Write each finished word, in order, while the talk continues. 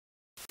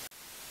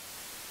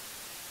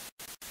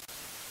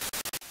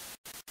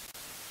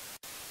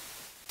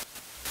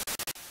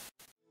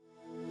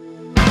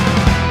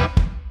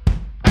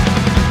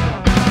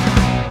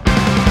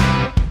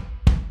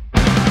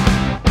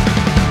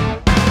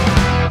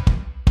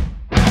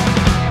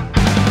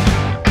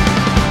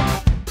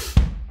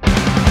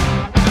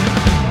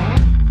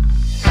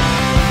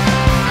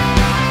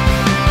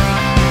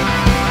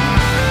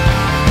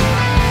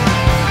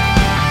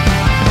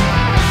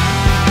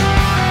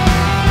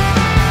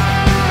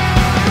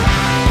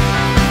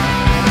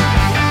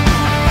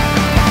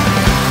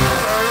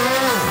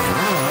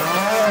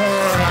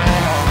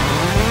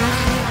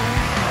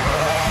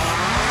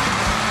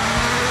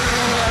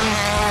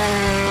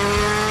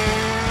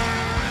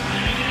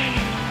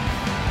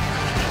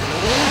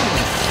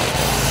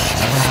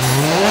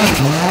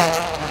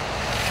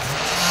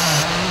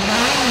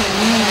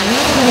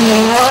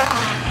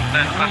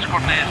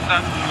cornetta,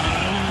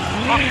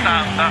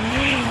 80,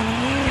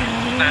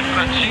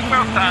 destra 5,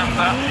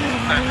 80,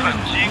 destra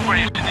 5,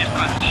 in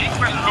sinistra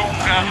 5,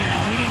 lunga,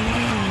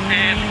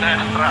 e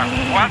destra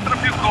 4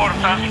 più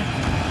corta,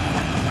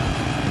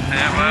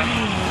 terra,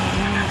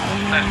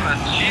 destra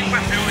 5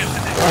 più in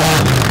sinistra.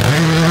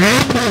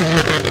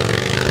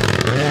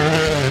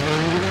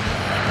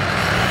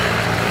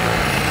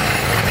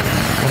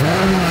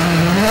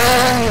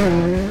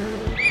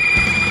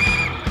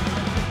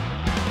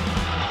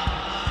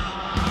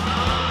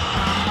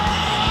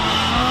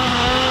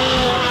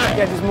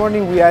 Yeah, this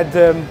morning we had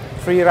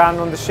 3 runs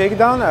on the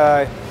shakedown.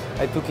 I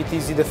took it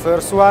easy the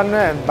first one,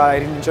 but I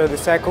really enjoyed the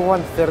second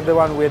one. The third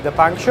one we had a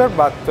puncture,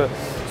 but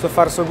so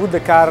far so good.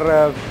 The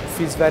car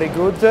feels very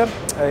good,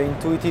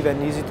 intuitive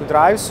and easy to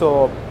drive.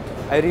 So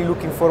I'm really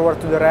looking forward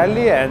to the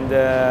rally, and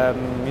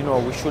you know,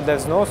 we should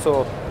have snow,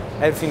 so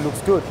everything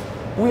looks good.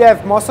 We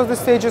have most of the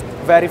stages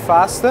very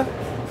fast,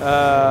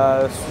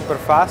 super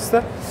fast,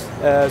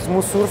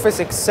 smooth surface,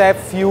 except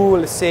few,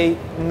 let's say,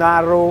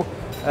 narrow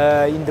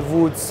in the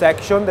woods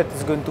section that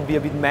is going to be a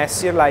bit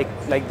messier,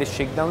 like the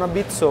shakedown a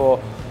bit. So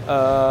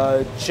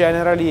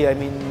generally, I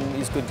mean,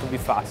 it's going to be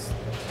fast.